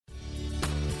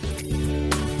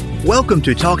Welcome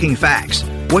to Talking Facts,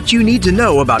 what you need to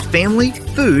know about family,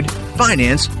 food,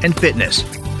 finance, and fitness.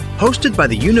 Hosted by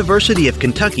the University of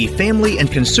Kentucky Family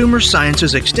and Consumer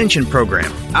Sciences Extension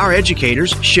Program, our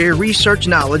educators share research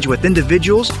knowledge with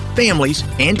individuals, families,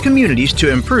 and communities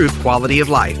to improve quality of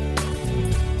life.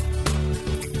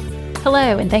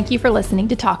 Hello, and thank you for listening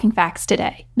to Talking Facts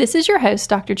today. This is your host,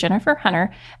 Dr. Jennifer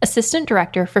Hunter, Assistant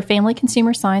Director for Family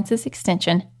Consumer Sciences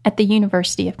Extension at the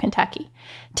University of Kentucky.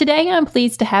 Today, I'm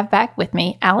pleased to have back with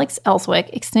me Alex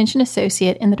Elswick, Extension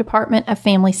Associate in the Department of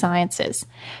Family Sciences.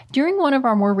 During one of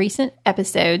our more recent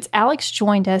episodes, Alex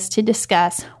joined us to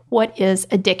discuss what is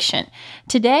addiction.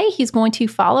 Today, he's going to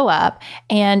follow up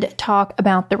and talk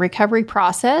about the recovery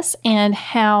process and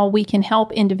how we can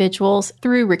help individuals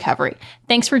through recovery.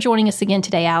 Thanks for joining us again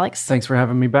today, Alex. Thanks for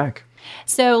having me back.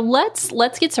 So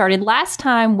let's get started. Last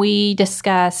time we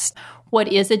discussed what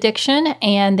is addiction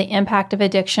and the impact of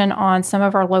addiction on some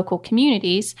of our local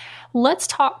communities. Let's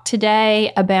talk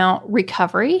today about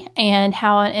recovery and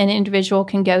how an individual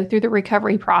can go through the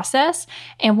recovery process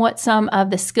and what some of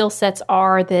the skill sets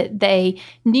are that they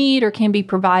need or can be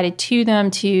provided to them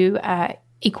to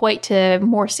equate to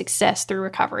more success through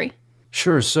recovery.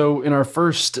 Sure. So in our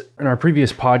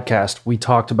previous podcast, we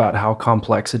talked about how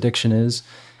complex addiction is.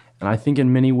 And I think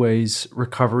in many ways,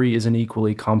 recovery is an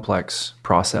equally complex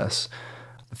process.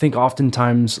 I think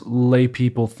oftentimes lay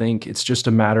people think it's just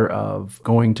a matter of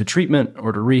going to treatment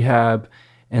or to rehab,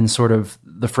 and sort of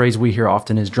the phrase we hear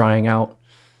often is drying out,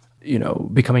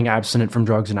 becoming abstinent from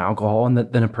drugs and alcohol, and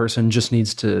that then a person just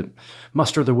needs to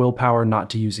muster the willpower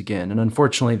not to use again. And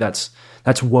unfortunately, that's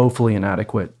woefully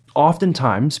inadequate.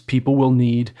 Oftentimes, people will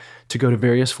need to go to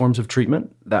various forms of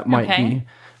treatment. That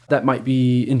might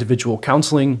be individual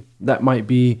counseling. That might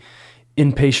be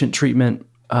inpatient treatment,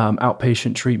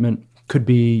 outpatient treatment. Could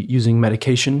be using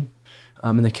medication.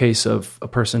 In the case of a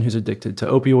person who's addicted to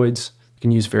opioids, you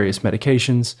can use various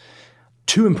medications.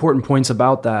 Two important points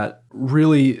about that.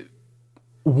 Really,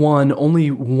 one,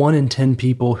 only 1 in 10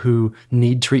 people who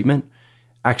need treatment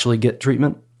actually get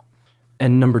treatment.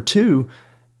 And number two,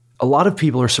 a lot of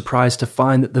people are surprised to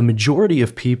find that the majority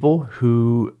of people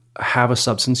who have a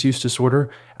substance use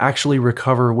disorder actually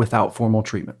recover without formal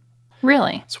treatment.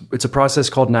 Really? It's a process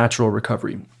called natural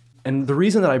recovery. And the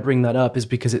reason that I bring that up is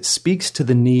because it speaks to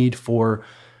the need for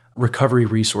recovery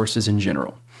resources in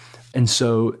general. And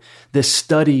so this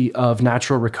study of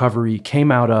natural recovery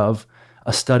came out of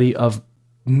a study of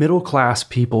middle-class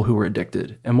people who were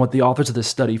addicted. And what the authors of this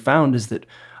study found is that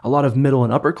a lot of middle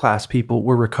and upper-class people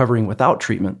were recovering without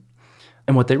treatment.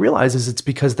 And what they realized is it's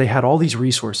because they had all these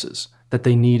resources that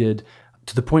they needed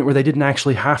to the point where they didn't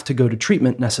actually have to go to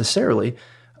treatment necessarily.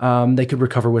 They could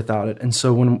recover without it. And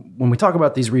so when we talk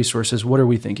about these resources, what are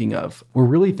we thinking of? We're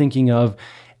really thinking of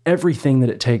everything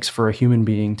that it takes for a human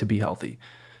being to be healthy.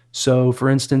 So for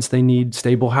instance, they need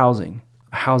stable housing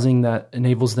that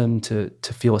enables them to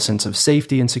feel a sense of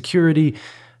safety and security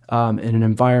in an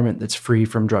environment that's free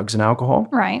from drugs and alcohol.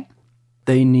 Right.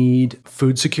 They need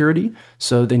food security,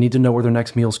 so they need to know where their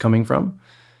next meal is coming from.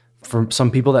 For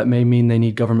some people, that may mean they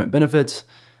need government benefits.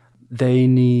 They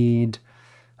need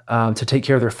to take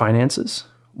care of their finances.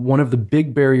 One of the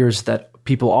big barriers that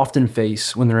people often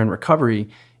face when they're in recovery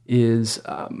is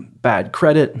bad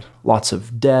credit, lots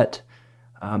of debt.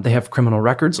 They have criminal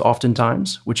records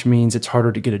oftentimes, which means it's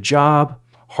harder to get a job,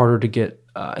 harder to get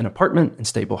an apartment and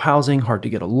stable housing, hard to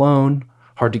get a loan,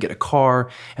 hard to get a car.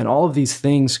 And all of these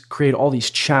things create all these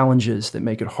challenges that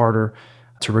make it harder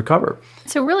to recover.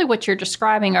 So really what you're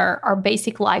describing are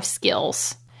basic life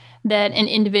skills that an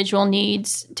individual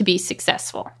needs to be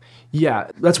successful. Yeah,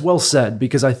 that's well said,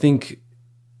 because I think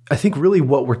really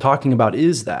what we're talking about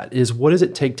is what does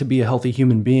it take to be a healthy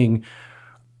human being,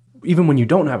 even when you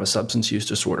don't have a substance use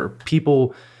disorder?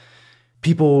 People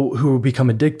who become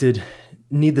addicted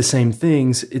need the same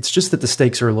things. It's just that the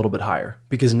stakes are a little bit higher,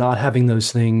 because not having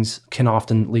those things can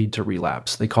often lead to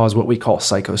relapse. They cause what we call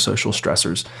psychosocial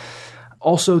stressors.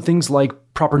 Also, things like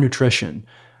proper nutrition.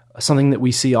 Something that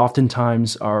we see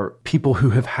oftentimes are people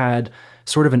who have had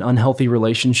sort of an unhealthy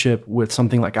relationship with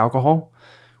something like alcohol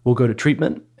will go to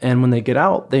treatment. And when they get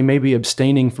out, they may be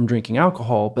abstaining from drinking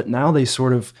alcohol, but now they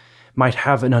sort of might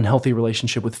have an unhealthy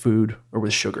relationship with food or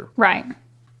with sugar. Right.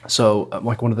 So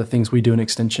like one of the things we do in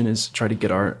Extension is try to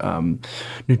get our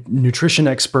nutrition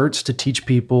experts to teach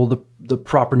people the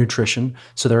proper nutrition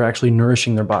so they're actually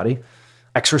nourishing their body.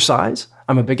 Exercise.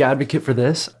 I'm a big advocate for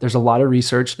this. There's a lot of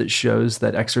research that shows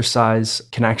that exercise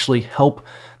can actually help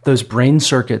those brain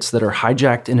circuits that are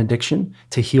hijacked in addiction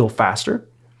to heal faster.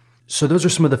 So those are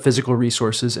some of the physical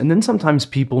resources. And then sometimes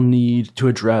people need to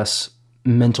address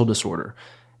mental disorder.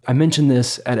 I mention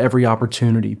this at every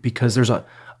opportunity because there's a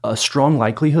a strong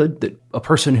likelihood that a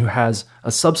person who has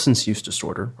a substance use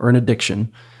disorder or an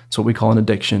addiction, that's what we call an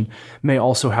addiction, may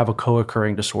also have a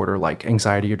co-occurring disorder like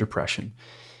anxiety or depression.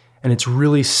 And it's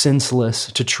really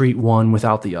senseless to treat one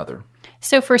without the other.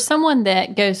 So for someone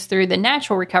that goes through the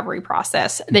natural recovery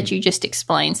process that you just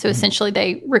explained, so essentially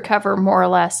they recover more or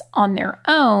less on their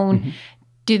own,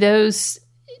 do those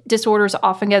disorders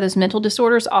often go, those mental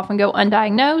disorders often go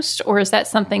undiagnosed, or is that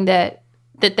something that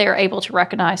they're able to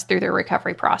recognize through their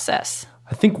recovery process?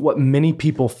 I think what many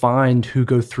people find who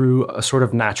go through a sort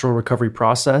of natural recovery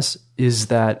process is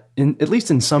that, at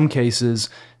least in some cases,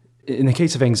 in the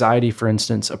case of anxiety, for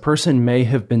instance, a person may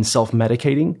have been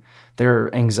self-medicating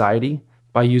their anxiety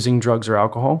by using drugs or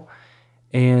alcohol.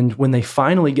 And when they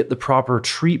finally get the proper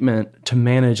treatment to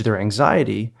manage their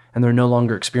anxiety and they're no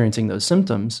longer experiencing those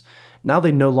symptoms, now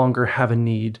they no longer have a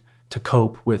need to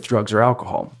cope with drugs or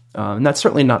alcohol. And that's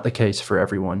certainly not the case for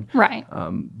everyone. Right.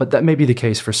 But that may be the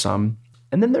case for some.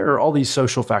 And then there are all these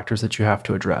social factors that you have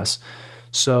to address.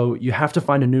 So you have to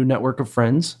find a new network of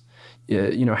friends.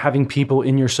 Having people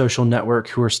in your social network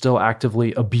who are still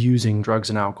actively abusing drugs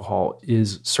and alcohol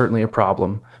is certainly a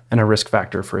problem and a risk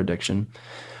factor for addiction.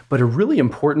 But a really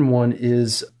important one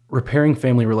is repairing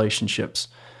family relationships,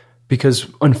 because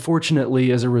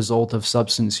unfortunately, as a result of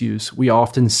substance use, we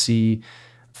often see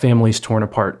families torn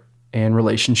apart and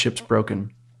relationships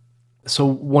broken. So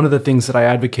one of the things that I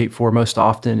advocate for most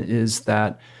often is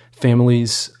that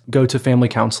families go to family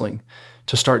counseling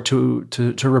to start to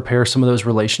repair some of those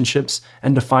relationships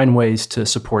and to find ways to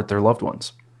support their loved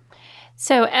ones.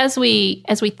 So as we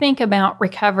think about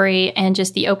recovery and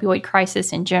just the opioid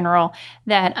crisis in general,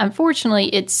 that unfortunately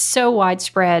it's so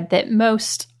widespread that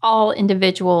most all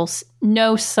individuals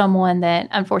know someone that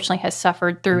unfortunately has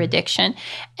suffered through addiction.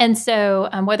 And so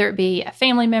whether it be a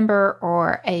family member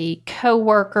or a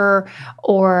coworker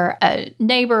or a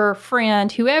neighbor,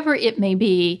 friend, whoever it may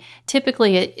be,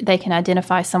 typically they can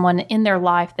identify someone in their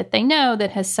life that they know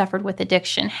that has suffered with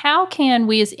addiction. How can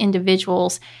we as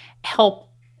individuals help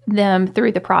them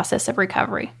through the process of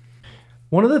recovery?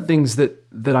 One of the things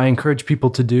that I encourage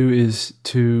people to do is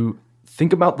to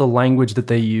think about the language that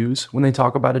they use when they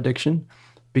talk about addiction,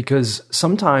 because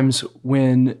sometimes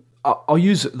when I'll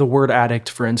use the word addict,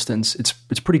 for instance,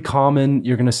 it's pretty common.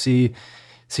 You're going to see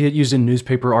it used in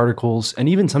newspaper articles and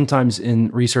even sometimes in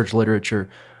research literature.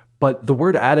 But the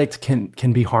word addict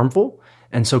can be harmful.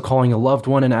 And so calling a loved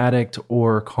one an addict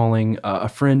or calling a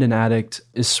friend an addict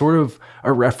is sort of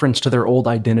a reference to their old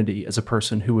identity as a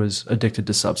person who was addicted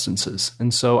to substances.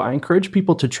 And so I encourage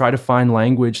people to try to find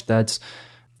language that's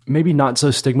maybe not so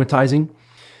stigmatizing. And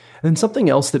then something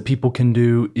else that people can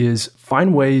do is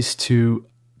find ways to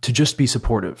just be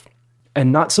supportive,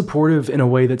 and not supportive in a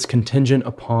way that's contingent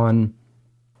upon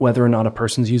whether or not a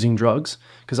person's using drugs.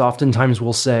 Because oftentimes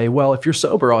we'll say, well, if you're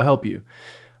sober, I'll help you.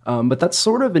 But that's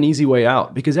sort of an easy way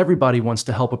out, because everybody wants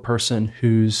to help a person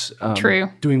who's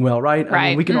doing well, right? Right. I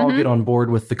mean, we can all get on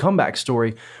board with the comeback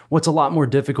story. What's a lot more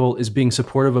difficult is being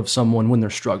supportive of someone when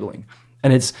they're struggling.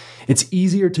 And it's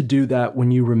easier to do that when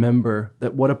you remember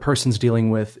that what a person's dealing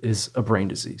with is a brain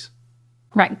disease.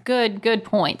 Right. Good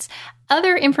points.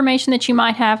 Other information that you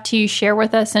might have to share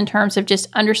with us in terms of just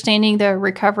understanding the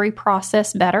recovery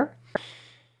process better?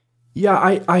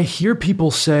 Yeah, I hear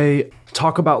people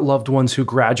talk about loved ones who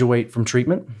graduate from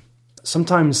treatment.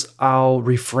 Sometimes I'll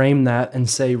reframe that and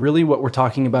say, really what we're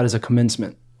talking about is a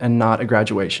commencement and not a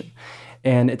graduation.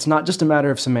 And it's not just a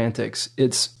matter of semantics.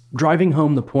 It's driving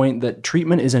home the point that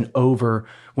treatment isn't over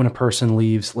when a person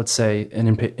leaves, let's say,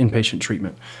 an inpatient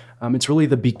treatment. It's really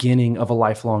the beginning of a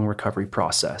lifelong recovery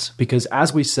process, because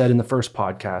as we said in the first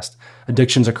podcast,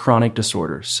 addiction's a chronic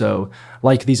disorder. So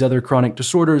like these other chronic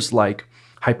disorders like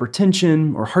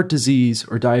hypertension or heart disease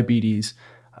or diabetes,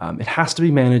 it has to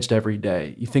be managed every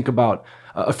day. You think about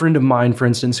a friend of mine, for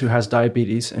instance, who has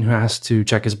diabetes and who has to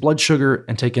check his blood sugar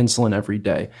and take insulin every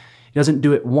day. He doesn't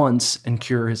do it once and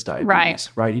cure his diabetes,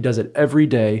 right? He does it every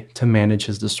day to manage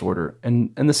his disorder.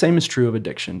 And the same is true of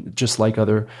addiction, just like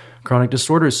other chronic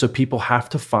disorders. So people have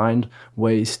to find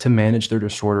ways to manage their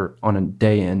disorder on a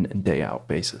day in and day out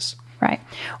basis. Right.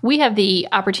 We have the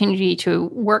opportunity to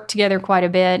work together quite a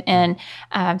bit. And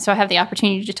so I have the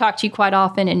opportunity to talk to you quite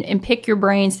often and pick your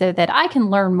brain so that I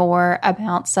can learn more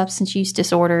about substance use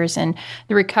disorders and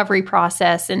the recovery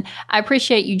process. And I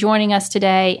appreciate you joining us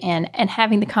today and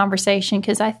having the conversation,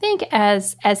 because I think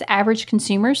as average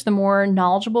consumers, the more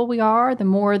knowledgeable we are, the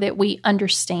more that we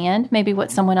understand maybe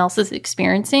what someone else is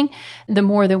experiencing, the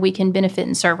more that we can benefit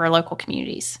and serve our local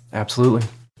communities. Absolutely.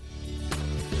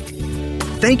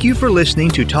 Thank you for listening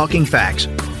to Talking Facts.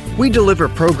 We deliver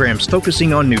programs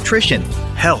focusing on nutrition,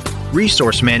 health,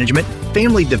 resource management,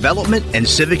 family development, and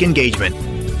civic engagement.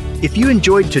 If you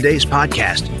enjoyed today's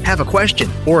podcast, have a question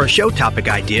or a show topic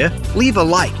idea, leave a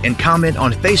like and comment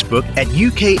on Facebook at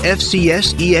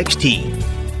UKFCSEXT.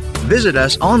 Visit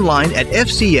us online at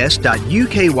fcs.uky.edu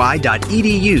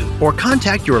or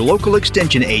contact your local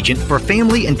extension agent for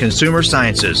Family and Consumer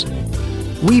Sciences.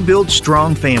 We build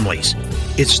strong families.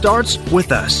 It starts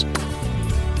with us.